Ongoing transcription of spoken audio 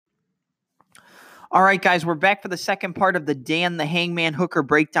All right, guys, we're back for the second part of the Dan the Hangman Hooker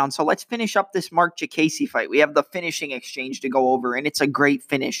breakdown. So let's finish up this Marc Diakiese fight. We have the finishing exchange to go over, and it's a great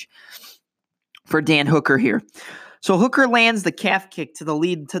finish for Dan Hooker here. So Hooker lands the calf kick to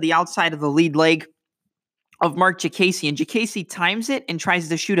the outside of the lead leg of Marc Diakiese, and Diakiese times it and tries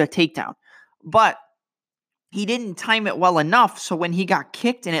to shoot a takedown. But he didn't time it well enough, so when he got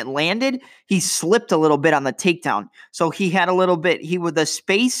kicked and it landed, he slipped a little bit on the takedown. So he had a little bit, with the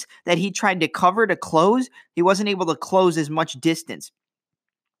space that he tried to cover to close, he wasn't able to close as much distance.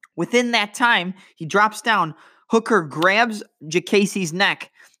 Within that time, he drops down. Hooker grabs Diakiese's neck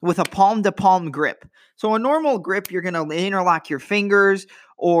with a palm-to-palm grip. So a normal grip, you're going to interlock your fingers,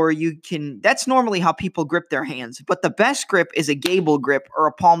 or that's normally how people grip their hands. But the best grip is a gable grip or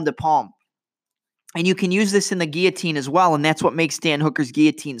a palm-to-palm. And you can use this in the guillotine as well, and that's what makes Dan Hooker's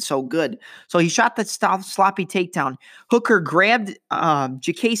guillotine so good. So he shot the sloppy takedown. Hooker grabbed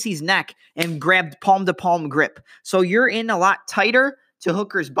Diakiese's neck and grabbed palm-to-palm grip. So you're in a lot tighter to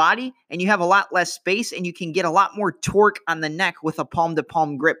Hooker's body, and you have a lot less space, and you can get a lot more torque on the neck with a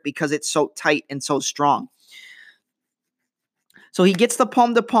palm-to-palm grip because it's so tight and so strong. So he gets the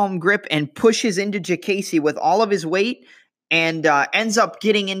palm-to-palm grip and pushes into Diakiese with all of his weight, and ends up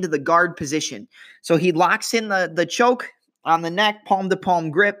getting into the guard position. So he locks in the choke on the neck,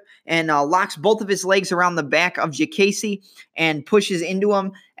 palm-to-palm grip, and locks both of his legs around the back of Diakiese and pushes into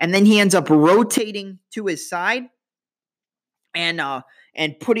him. And then he ends up rotating to his side and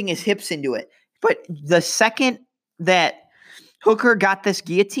putting his hips into it. But the second that Hooker got this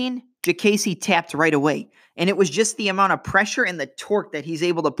guillotine, Diakiese tapped right away. And it was just the amount of pressure and the torque that he's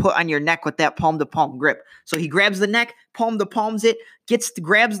able to put on your neck with that palm-to-palm grip. So he grabs the neck, palm-to-palms it,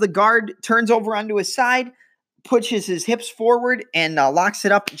 grabs the guard, turns over onto his side, pushes his hips forward, and locks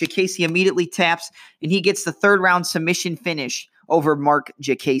it up. Diakiese immediately taps, and he gets the third-round submission finish over Marc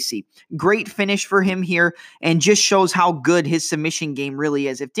Diakiese. Great finish for him here, and just shows how good his submission game really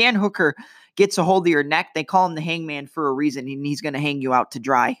is. If Dan Hooker gets a hold of your neck, they call him the Hangman for a reason, and he's going to hang you out to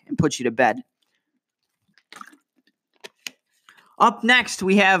dry and put you to bed. Up next,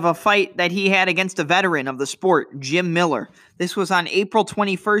 we have a fight that he had against a veteran of the sport, Jim Miller. This was on April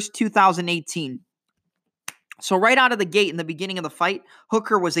 21st, 2018. So right out of the gate in the beginning of the fight,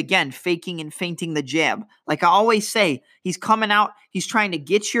 Hooker was again faking and feinting the jab. Like I always say, he's coming out, he's trying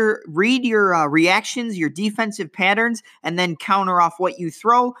to read your reactions, your defensive patterns, and then counter off what you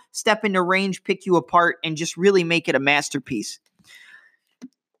throw, step into range, pick you apart, and just really make it a masterpiece.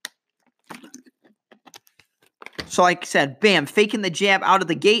 So like I said, bam, faking the jab out of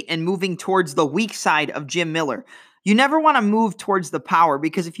the gate and moving towards the weak side of Jim Miller. You never want to move towards the power,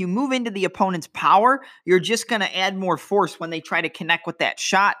 because if you move into the opponent's power, you're just going to add more force when they try to connect with that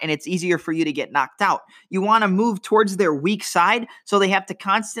shot, and it's easier for you to get knocked out. You want to move towards their weak side, so they have to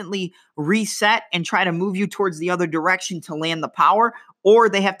constantly reset and try to move you towards the other direction to land the power, or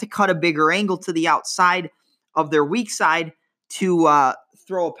they have to cut a bigger angle to the outside of their weak side to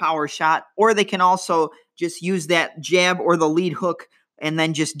throw a power shot, or they can also just use that jab or the lead hook and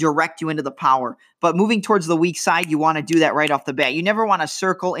then just direct you into the power. But moving towards the weak side, you want to do that right off the bat. You never want to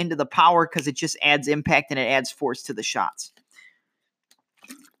circle into the power because it just adds impact and it adds force to the shots.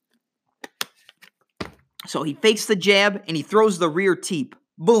 So he fakes the jab and he throws the rear teep.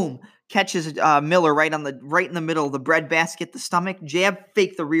 Boom. Catches Miller right in the middle of the bread basket, the stomach. Jab,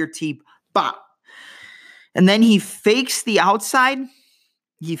 fake the rear teep. Bop. And then he fakes the outside.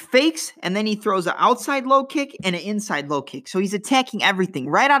 He fakes, and then he throws an outside low kick and an inside low kick. So he's attacking everything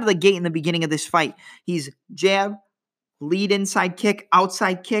right out of the gate in the beginning of this fight. He's jab, lead inside kick,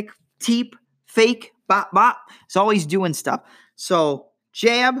 outside kick, teep, fake, bop, bop. He's always doing stuff. So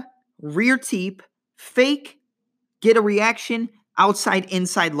jab, rear teep, fake, get a reaction, outside,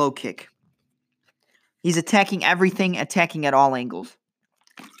 inside low kick. He's attacking everything, attacking at all angles.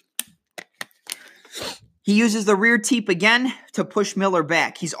 He uses the rear teep again to push Miller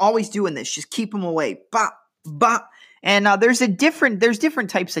back. He's always doing this. Just keep him away. Bop, bop. And there's different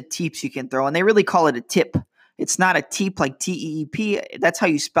types of teeps you can throw, and they really call it a tip. It's not a teep like T-E-E-P. That's how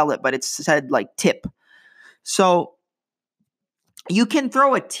you spell it, but it's said like tip. So you can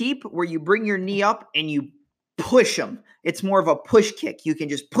throw a teep where you bring your knee up and you push them. It's more of a push kick. You can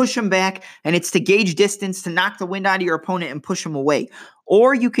just push them back, and it's to gauge distance, to knock the wind out of your opponent and push them away.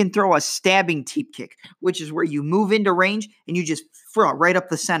 Or you can throw a stabbing teep kick, which is where you move into range and you just throw right up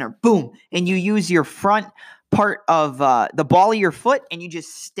the center. Boom. And you use your front part of the ball of your foot, and you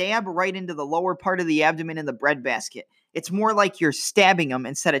just stab right into the lower part of the abdomen in the bread basket. It's more like you're stabbing them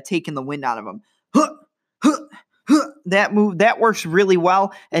instead of taking the wind out of them. Huh, huh. That works really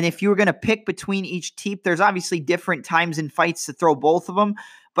well. And if you were going to pick between each teep, there's obviously different times in fights to throw both of them.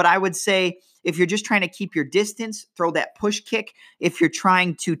 But I would say if you're just trying to keep your distance, throw that push kick. If you're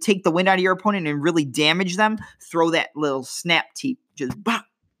trying to take the wind out of your opponent and really damage them, throw that little snap teep. Just bop,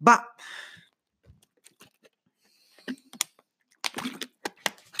 bop.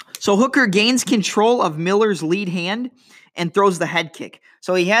 So Hooker gains control of Miller's lead hand and throws the head kick.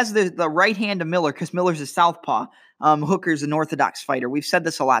 So he has the right hand of Miller because Miller's a southpaw. Hooker's an orthodox fighter. We've said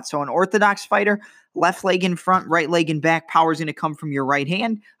this a lot. So an orthodox fighter, left leg in front, right leg in back, power is going to come from your right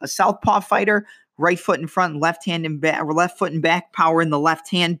hand. A southpaw fighter, right foot in front, left hand in back, or left foot in back, power in the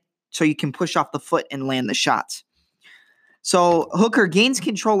left hand so you can push off the foot and land the shots. So Hooker gains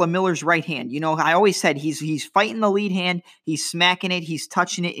control of Miller's right hand. You know, I always said he's fighting the lead hand, he's smacking it, he's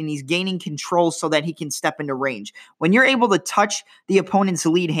touching it, and he's gaining control so that he can step into range. When you're able to touch the opponent's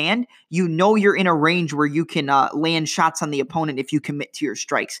lead hand, you know you're in a range where you can land shots on the opponent if you commit to your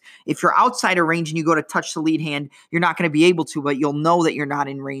strikes. If you're outside of range and you go to touch the lead hand, you're not going to be able to, but you'll know that you're not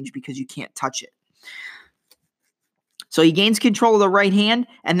in range because you can't touch it. So he gains control of the right hand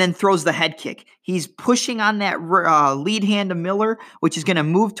and then throws the head kick. He's pushing on that lead hand of Miller, which is going to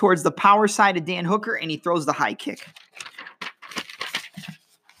move towards the power side of Dan Hooker, and he throws the high kick.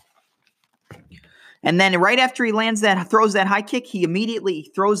 And then right after he throws that high kick, he immediately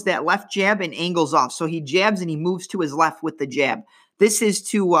throws that left jab and angles off. So he jabs and he moves to his left with the jab. This is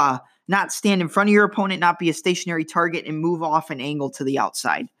to not stand in front of your opponent, not be a stationary target, and move off an angle to the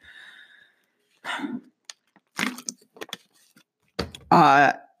outside.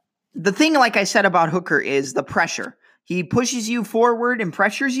 The thing, like I said about Hooker, is the pressure. He pushes you forward and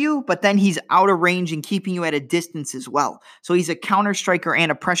pressures you, but then he's out of range and keeping you at a distance as well. So he's a counter striker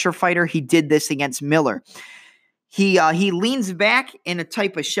and a pressure fighter. He did this against Miller. He leans back in a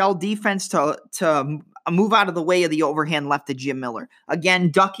type of shell defense to move out of the way of the overhand left of Jim Miller. Again,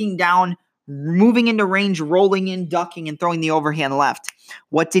 ducking down, moving into range, rolling in, ducking, and throwing the overhand left.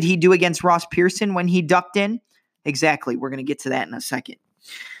 What did he do against Ross Pearson when he ducked in? Exactly. We're going to get to that in a second.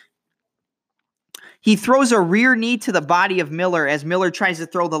 He throws a rear knee to the body of Miller as Miller tries to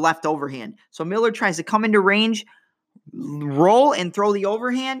throw the left overhand. So Miller tries to come into range, roll, and throw the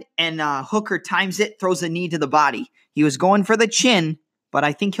overhand, and Hooker times it, throws a knee to the body. He was going for the chin, but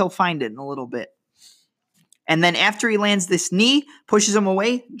I think he'll find it in a little bit. And then after he lands this knee, pushes him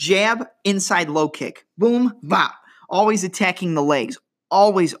away, jab, inside low kick. Boom, bop. Always attacking the legs.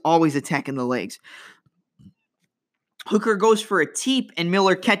 Always attacking the legs. Hooker goes for a teep, and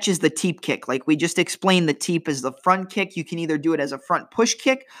Miller catches the teep kick. Like we just explained, the teep is the front kick. You can either do it as a front push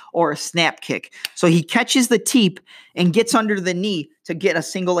kick or a snap kick. So he catches the teep and gets under the knee to get a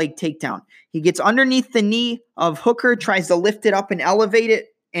single leg takedown. He gets underneath the knee of Hooker, tries to lift it up and elevate it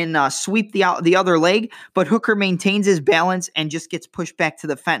and sweep the other leg, but Hooker maintains his balance and just gets pushed back to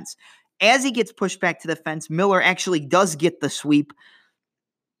the fence. As he gets pushed back to the fence, Miller actually does get the sweep,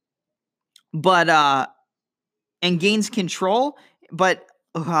 and gains control, but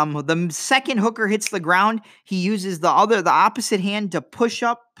the second Hooker hits the ground, he uses the opposite hand to push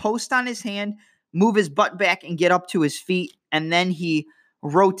up, post on his hand, move his butt back, and get up to his feet, and then he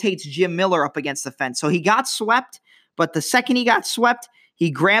rotates Jim Miller up against the fence. So he got swept, but the second he got swept,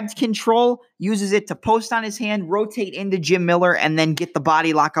 he grabbed control, uses it to post on his hand, rotate into Jim Miller, and then get the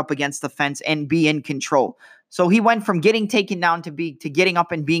body lock up against the fence and be in control. So he went from getting taken down to getting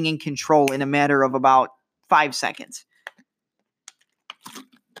up and being in control in a matter of about 5 seconds.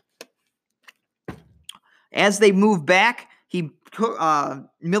 As they move back,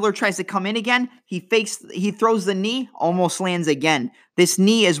 Miller tries to come in again. He throws the knee, almost lands again. This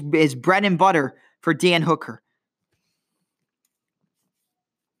knee is bread and butter for Dan Hooker.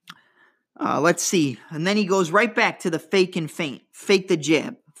 Let's see. And then he goes right back to the fake and feint. Fake the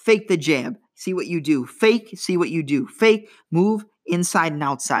jab. Fake the jab. See what you do. Fake, see what you do. Fake, move, inside and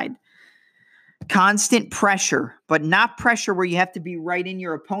outside. Constant pressure, but not pressure where you have to be right in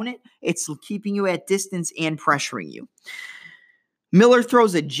your opponent. It's keeping you at distance and pressuring you. Miller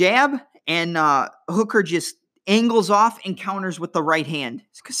throws a jab, and Hooker just angles off and counters with the right hand.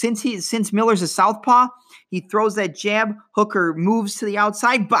 Since Miller's a southpaw, he throws that jab. Hooker moves to the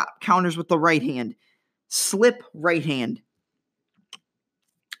outside, bop, counters with the right hand. Slip right hand.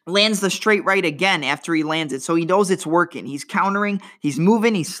 Lands the straight right again after he lands it. So he knows it's working. He's countering, he's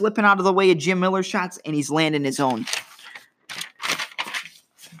moving, he's slipping out of the way of Jim Miller's shots, and he's landing his own.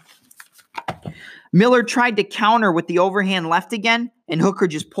 Miller tried to counter with the overhand left again, and Hooker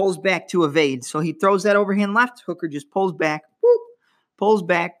just pulls back to evade. So he throws that overhand left, Hooker just pulls back, boop, pulls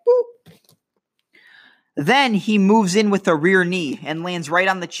back, boop. Then he moves in with a rear knee and lands right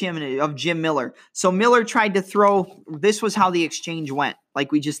on the chin of Jim Miller. So Miller tried to throw, this was how the exchange went,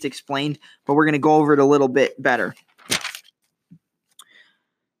 like we just explained, but we're going to go over it a little bit better.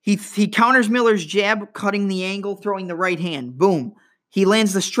 He counters Miller's jab, cutting the angle, throwing the right hand. Boom. He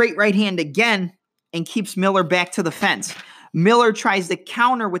lands the straight right hand again and keeps Miller back to the fence. Miller tries to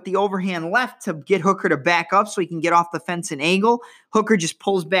counter with the overhand left to get Hooker to back up so he can get off the fence and angle. Hooker just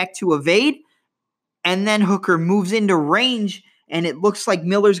pulls back to evade, and then Hooker moves into range, and it looks like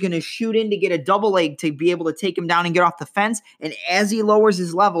Miller's going to shoot in to get a double leg to be able to take him down and get off the fence. And as he lowers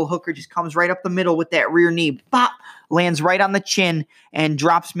his level, Hooker just comes right up the middle with that rear knee. Bop! Lands right on the chin and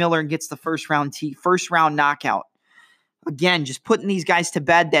drops Miller and gets the first round knockout. Again, just putting these guys to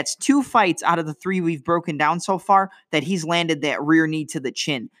bed. That's 2 fights out of the 3 we've broken down so far that he's landed that rear knee to the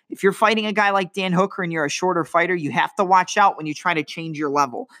chin. If you're fighting a guy like Dan Hooker and you're a shorter fighter, you have to watch out when you try to change your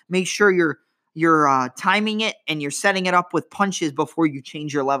level. Make sure you're timing it and you're setting it up with punches before you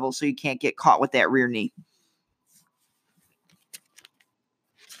change your level so you can't get caught with that rear knee.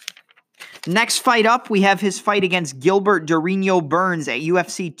 Next fight up, we have his fight against Gilbert Durinho Burns at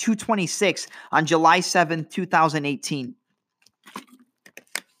UFC 226 on July 7th, 2018.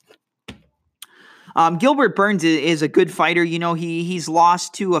 Gilbert Burns is a good fighter. You know, he's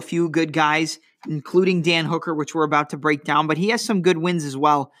lost to a few good guys, including Dan Hooker, which we're about to break down, but he has some good wins as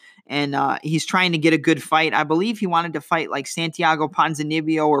well. And he's trying to get a good fight. I believe he wanted to fight like Santiago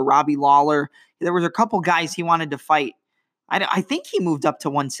Ponzinibbio or Robbie Lawler. There was a couple guys he wanted to fight. I think he moved up to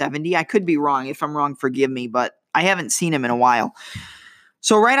 170. I could be wrong. If I'm wrong, forgive me, but I haven't seen him in a while.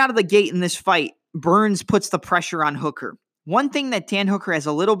 So right out of the gate in this fight, Burns puts the pressure on Hooker. One thing that Dan Hooker has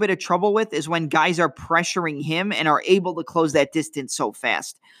a little bit of trouble with is when guys are pressuring him and are able to close that distance so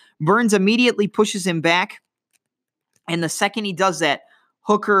fast. Burns immediately pushes him back, and the second he does that,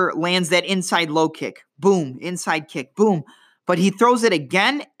 Hooker lands that inside low kick. Boom, inside kick, boom. But he throws it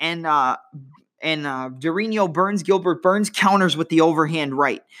again, and Gilbert Burns counters with the overhand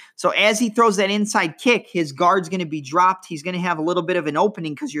right. So as he throws that inside kick, his guard's going to be dropped. He's going to have a little bit of an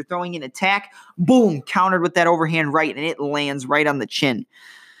opening because you're throwing an attack. Boom, countered with that overhand right, and it lands right on the chin.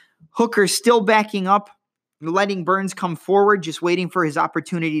 Hooker's still backing up, letting Burns come forward, just waiting for his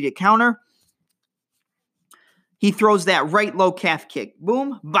opportunity to counter. He throws that right low calf kick.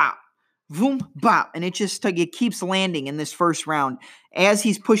 Boom, bop. Boom, bop. And it keeps landing in this first round. As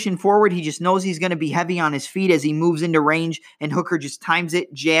he's pushing forward, he just knows he's going to be heavy on his feet as he moves into range, and Hooker just times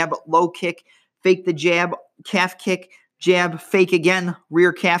it. Jab, low kick, fake the jab, calf kick, jab, fake again,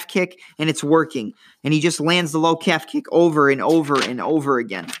 rear calf kick, and it's working. And he just lands the low calf kick over and over and over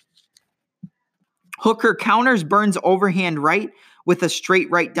again. Hooker counters Burns' overhand right with a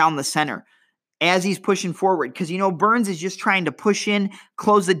straight right down the center as he's pushing forward. Because, you know, Burns is just trying to push in,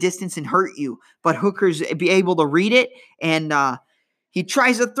 close the distance, and hurt you. But Hooker's be able to read it, and he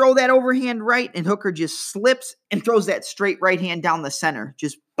tries to throw that overhand right, and Hooker just slips and throws that straight right hand down the center.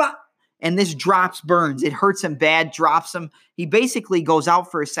 Just bop. And this drops Burns. It hurts him bad, drops him. He basically goes out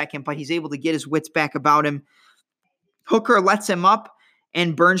for a second, but he's able to get his wits back about him. Hooker lets him up,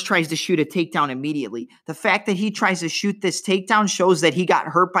 and Burns tries to shoot a takedown immediately. The fact that he tries to shoot this takedown shows that he got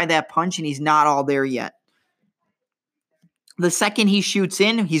hurt by that punch, and he's not all there yet. The second he shoots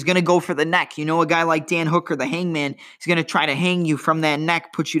in, he's going to go for the neck. You know, a guy like Dan Hooker, the hangman, he's going to try to hang you from that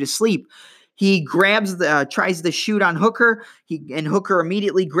neck, put you to sleep. He tries to shoot on Hooker, and Hooker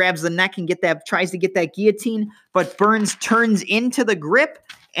immediately grabs the neck and tries to get that guillotine, but Burns turns into the grip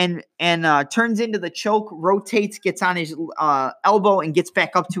and turns into the choke, rotates, gets on his elbow, and gets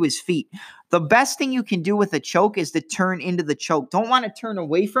back up to his feet. The best thing you can do with a choke is to turn into the choke. Don't want to turn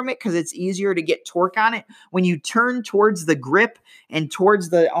away from it because it's easier to get torque on it. When you turn towards the grip and towards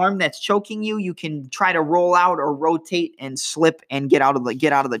the arm that's choking you, you can try to roll out or rotate and slip and get out of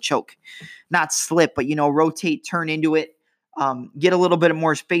the choke. Not slip, but, you know, rotate, turn into it, get a little bit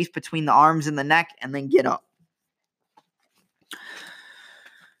more space between the arms and the neck, and then get up.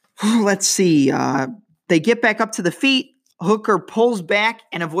 Let's see. They get back up to the feet. Hooker pulls back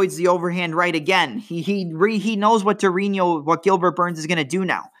and avoids the overhand right again. He knows what Gilbert Burns is going to do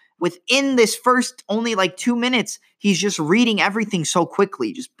now. Within this first only like 2 minutes, he's just reading everything so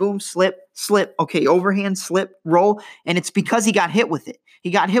quickly. Just boom, slip, okay, overhand, slip, roll. And it's because he got hit with it.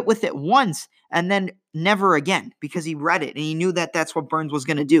 He got hit with it once and then never again because he read it and he knew that that's what Burns was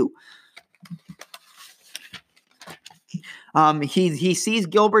going to do. He sees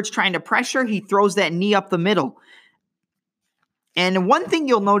Gilbert's trying to pressure. He throws that knee up the middle. And one thing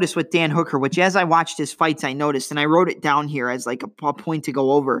you'll notice with Dan Hooker, which as I watched his fights, I noticed, and I wrote it down here as like a point to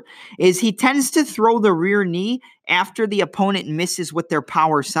go over, is he tends to throw the rear knee after the opponent misses with their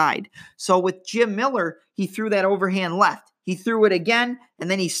power side. So with Jim Miller, he threw that overhand left. He threw it again, and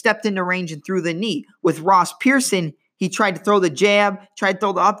then he stepped into range and threw the knee. With Ross Pearson, he tried to throw the jab, tried to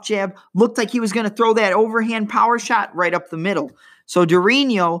throw the up jab, looked like he was going to throw that overhand power shot right up the middle. So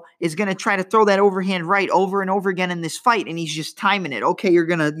Durinho is going to try to throw that overhand right over and over again in this fight, and he's just timing it. Okay, you're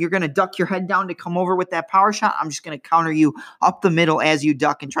gonna duck your head down to come over with that power shot. I'm just going to counter you up the middle as you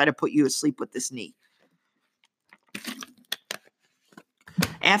duck and try to put you asleep with this knee.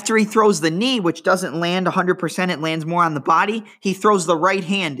 After he throws the knee, which doesn't land 100%, it lands more on the body, he throws the right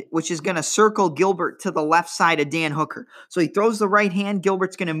hand, which is going to circle Gilbert to the left side of Dan Hooker. So he throws the right hand.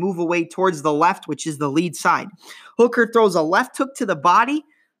 Gilbert's going to move away towards the left, which is the lead side. Hooker throws a left hook to the body,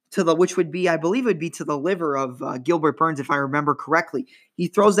 which would be, I believe, would be to the liver of Gilbert Burns, if I remember correctly. He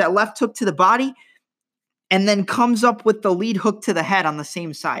throws that left hook to the body and then comes up with the lead hook to the head on the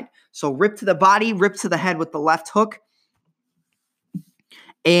same side. So rip to the body, rip to the head with the left hook.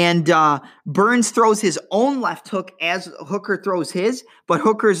 And Burns throws his own left hook as Hooker throws his, but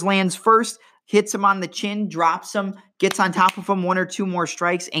Hooker's lands first, hits him on the chin, drops him, gets on top of him 1 or 2 more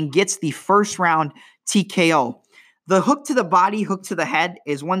strikes, and gets the first round TKO. The hook to the body, hook to the head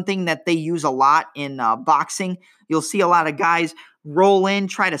is one thing that they use a lot in boxing. You'll see a lot of guys roll in,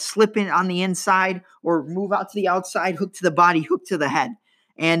 try to slip in on the inside, or move out to the outside, hook to the body, hook to the head.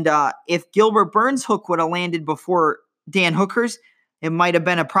 And if Gilbert Burns' hook would have landed before Dan Hooker's, it might have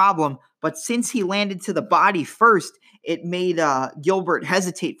been a problem, but since he landed to the body first, it made Gilbert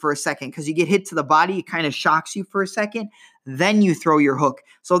hesitate for a second because you get hit to the body, it kind of shocks you for a second, then you throw your hook.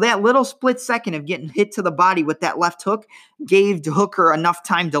 So that little split second of getting hit to the body with that left hook gave Hooker enough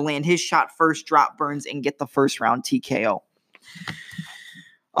time to land his shot first, drop Burns, and get the first round TKO.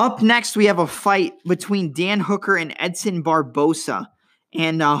 Up next, we have a fight between Dan Hooker and Edson Barbosa.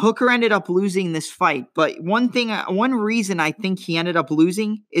 And Hooker ended up losing this fight. But one reason I think he ended up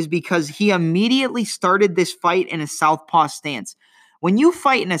losing is because he immediately started this fight in a southpaw stance. When you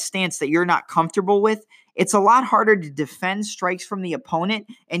fight in a stance that you're not comfortable with, it's a lot harder to defend strikes from the opponent,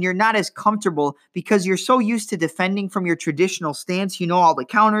 and you're not as comfortable because you're so used to defending from your traditional stance. You know all the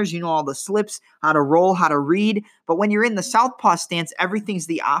counters, you know all the slips, how to roll, how to read. But when you're in the southpaw stance, everything's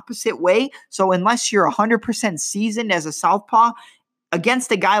the opposite way. So unless you're 100% seasoned as a southpaw,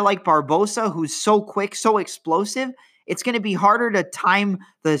 against a guy like Barbosa, who's so quick, so explosive, it's going to be harder to time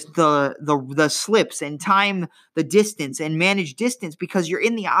the slips and time the distance and manage distance because you're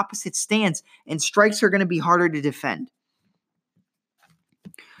in the opposite stance and strikes are going to be harder to defend.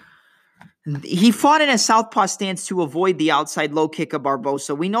 He fought in a southpaw stance to avoid the outside low kick of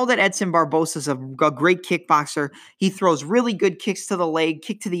Barbosa. We know that Edson Barbosa is a great kickboxer. He throws really good kicks to the leg,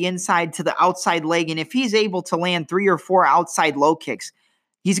 kick to the inside, to the outside leg. And if he's able to land 3 or 4 outside low kicks,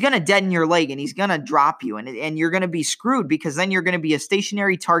 he's going to deaden your leg and he's going to drop you. And you're going to be screwed because then you're going to be a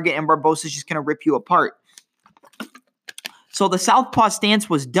stationary target and Barbosa is just going to rip you apart. So the southpaw stance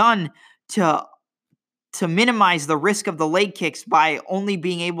was done to minimize the risk of the leg kicks by only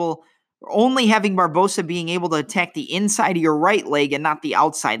having Barbosa being able to attack the inside of your right leg and not the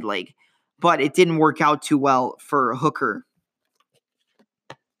outside leg. But it didn't work out too well for Hooker.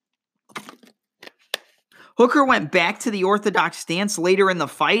 Hooker went back to the orthodox stance later in the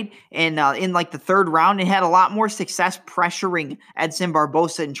fight, and in like the 3rd round, and had a lot more success pressuring Edson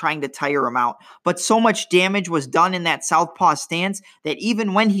Barbosa and trying to tire him out. But so much damage was done in that southpaw stance that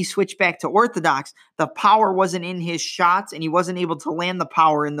even when he switched back to orthodox, the power wasn't in his shots, and he wasn't able to land the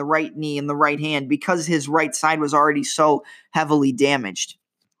power in the right knee and the right hand because his right side was already so heavily damaged.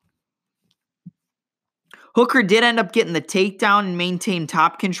 Hooker did end up getting the takedown and maintain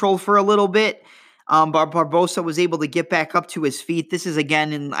top control for a little bit. Barbosa was able to get back up to his feet. This is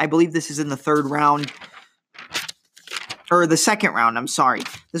again I believe this is in the 3rd round. Or the 2nd round, I'm sorry.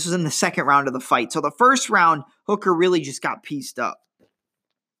 This was in the 2nd round of the fight. So the 1st round, Hooker really just got pieced up.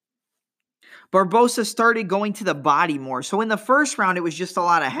 Barbosa started going to the body more. So in the 1st round, it was just a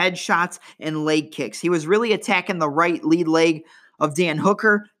lot of headshots and leg kicks. He was really attacking the right lead leg of Dan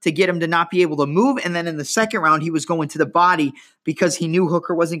Hooker to get him to not be able to move. And then in the 2nd round, he was going to the body because he knew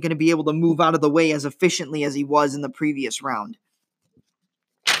Hooker wasn't going to be able to move out of the way as efficiently as he was in the previous round.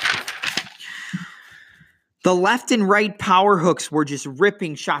 The left and right power hooks were just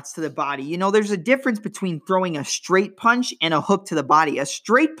ripping shots to the body. You know, there's a difference between throwing a straight punch and a hook to the body. A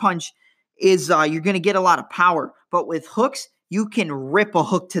straight punch is you're going to get a lot of power. But with hooks, you can rip a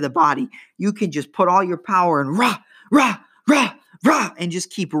hook to the body. You can just put all your power and rah, rah, rah, rah, and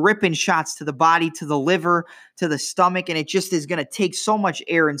just keep ripping shots to the body, to the liver, to the stomach, and it just is going to take so much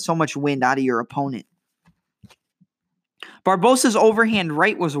air and so much wind out of your opponent. Barbosa's overhand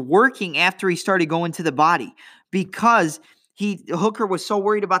right was working after he started going to the body because Hooker was so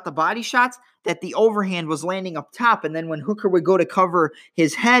worried about the body shots that the overhand was landing up top. And then when Hooker would go to cover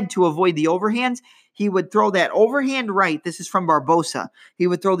his head to avoid the overhands, he would throw that overhand right. This is from Barbosa. He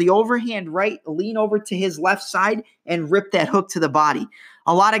would throw the overhand right, lean over to his left side, and rip that hook to the body.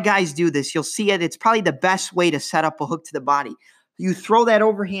 A lot of guys do this. You'll see it. It's probably the best way to set up a hook to the body. You throw that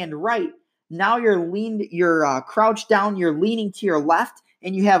overhand right. Now you're crouched down. You're leaning to your left,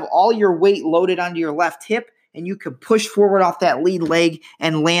 and you have all your weight loaded onto your left hip, and you can push forward off that lead leg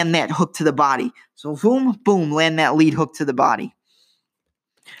and land that hook to the body. So boom, boom, land that lead hook to the body.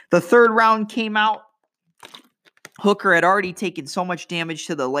 The third round came out. Hooker had already taken so much damage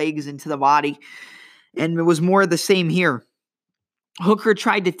to the legs and to the body, and it was more of the same here. Hooker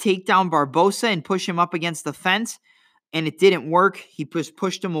tried to take down Barbosa and push him up against the fence, and it didn't work. He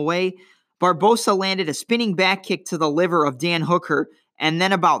pushed him away. Barbosa landed a spinning back kick to the liver of Dan Hooker, and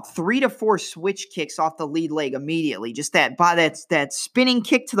then about 3 to 4 switch kicks off the lead leg immediately. Just that spinning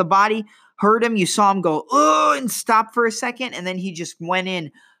kick to the body hurt him. You saw him go, oh, and stop for a second, and then he just went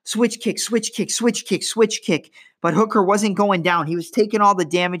in, switch kick, switch kick, switch kick, switch kick. But Hooker wasn't going down. He was taking all the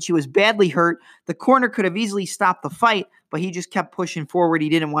damage. He was badly hurt. The corner could have easily stopped the fight, but he just kept pushing forward. He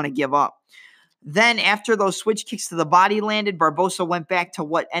didn't want to give up. Then after those switch kicks to the body landed, Barbosa went back to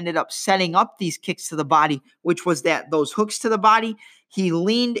what ended up setting up these kicks to the body, which was those hooks to the body. He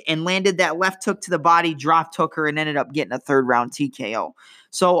leaned and landed that left hook to the body, dropped Hooker, and ended up getting a third round TKO.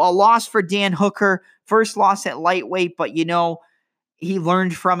 So a loss for Dan Hooker. First loss at lightweight, but he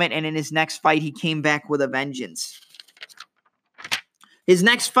learned from it, and in his next fight, he came back with a vengeance. His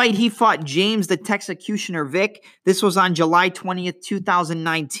next fight, he fought James the Texecutioner Vick. This was on July 20th,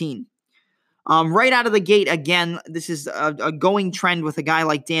 2019. Right out of the gate, again, this is a going trend with a guy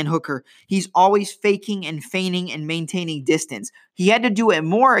like Dan Hooker. He's always faking and feigning and maintaining distance. He had to do it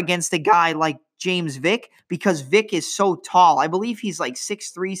more against a guy like James Vick because Vick is so tall. I believe he's like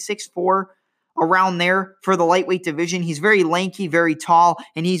 6'3", 6'4", around there for the lightweight division. He's very lanky, very tall,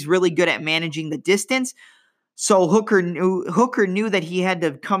 and he's really good at managing the distance. So Hooker knew that he had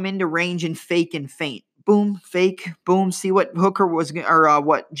to come into range and fake and feint. Boom, fake, boom. See what Hooker was,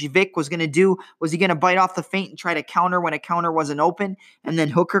 what Vick was going to do. Was he going to bite off the feint and try to counter when a counter wasn't open, and then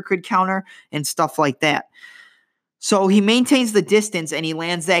Hooker could counter and stuff like that? So he maintains the distance and he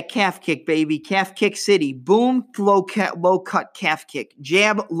lands that calf kick, baby. Calf kick city. Boom, low cut calf kick.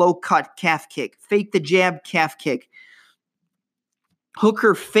 Jab, low cut calf kick. Fake the jab, calf kick.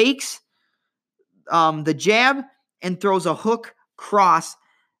 Hooker fakes the jab and throws a hook cross.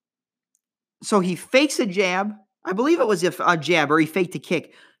 So he fakes a jab. I believe it was a jab, or he faked a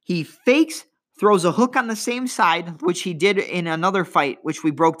kick. He fakes, throws a hook on the same side, which he did in another fight, which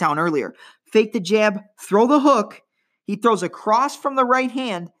we broke down earlier. Fake the jab, throw the hook. He throws a cross from the right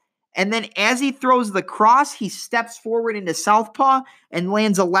hand, and then as he throws the cross, he steps forward into southpaw and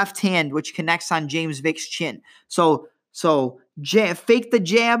lands a left hand, which connects on James Vick's chin. So fake the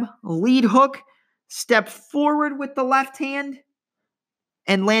jab, lead hook, step forward with the left hand,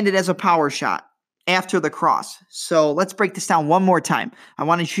 and landed as a power shot after the cross. So let's break this down one more time. I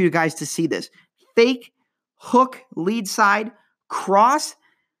wanted you guys to see this. Fake, hook, lead side, cross,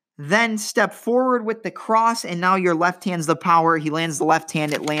 then step forward with the cross, and now your left hand's the power. He lands the left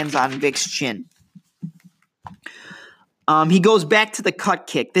hand. It lands on Vick's chin. He goes back to the cut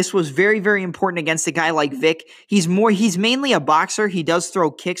kick. This was very, very important against a guy like Vick. He's mainly a boxer. He does throw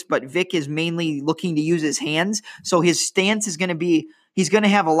kicks, but Vick is mainly looking to use his hands. So his stance is going to be, he's going to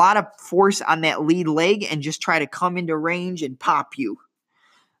have a lot of force on that lead leg and just try to come into range and pop you.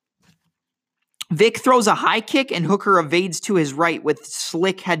 Vick throws a high kick and Hooker evades to his right with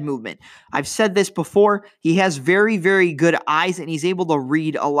slick head movement. I've said this before. He has very, very good eyes, and he's able to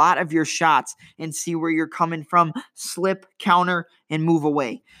read a lot of your shots and see where you're coming from, slip, counter, and move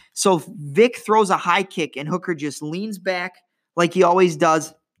away. So Vick throws a high kick and Hooker just leans back like he always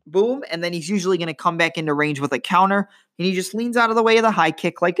does. Boom. And then he's usually going to come back into range with a counter, and he just leans out of the way of the high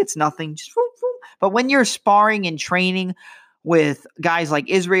kick like it's nothing. Just boom, boom. But when you're sparring and training with guys like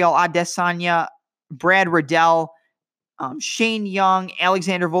Israel Adesanya, Brad Riddell, Shane Young,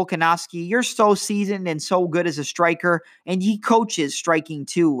 Alexander Volkanovski, you're so seasoned and so good as a striker, and he coaches striking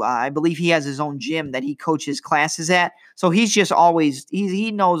too. I believe he has his own gym that he coaches classes at. So he's just always,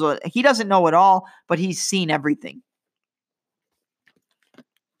 he knows, he doesn't know it all, but he's seen everything.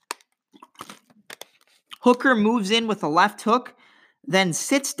 Hooker moves in with a left hook, then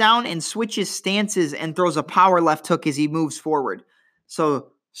sits down and switches stances and throws a power left hook as he moves forward.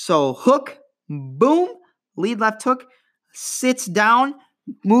 So hook, boom, lead left hook, sits down,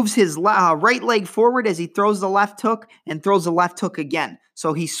 moves his right leg forward as he throws the left hook and throws the left hook again.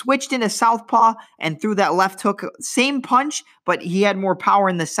 So he switched into southpaw and threw that left hook. Same punch, but he had more power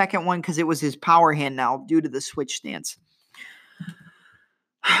in the second one because it was his power hand now due to the switch stance.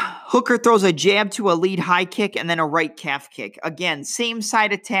 Hooker throws a jab to a lead high kick and then a right calf kick. Again, same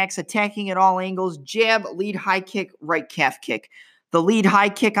side attacks, attacking at all angles. Jab, lead high kick, right calf kick. The lead high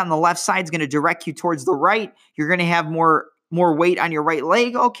kick on the left side is going to direct you towards the right. You're going to have more weight on your right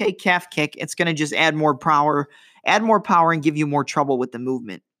leg. Okay, calf kick. It's going to just add more power and give you more trouble with the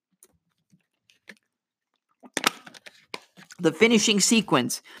movement. The finishing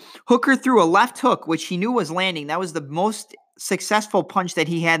sequence. Hooker threw a left hook, which he knew was landing. That was the most successful punch that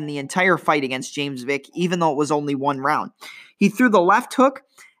he had in the entire fight against James Vick, even though it was only one round. He threw the left hook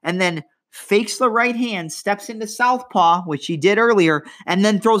and then fakes the right hand, steps into southpaw, which he did earlier, and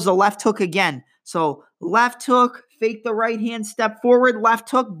then throws the left hook again. So left hook, fake the right hand, step forward, left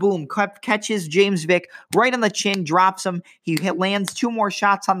hook, boom, catches James Vick right on the chin, drops him. He lands 2 more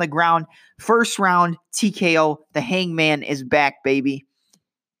shots on the ground. First round, TKO. The Hangman is back, baby.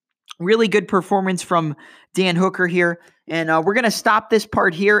 Really good performance from Dan Hooker here. And we're going to stop this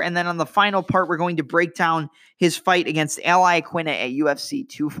part here. And then on the final part, we're going to break down his fight against Al Iaquinta at UFC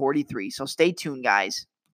 243. So stay tuned, guys.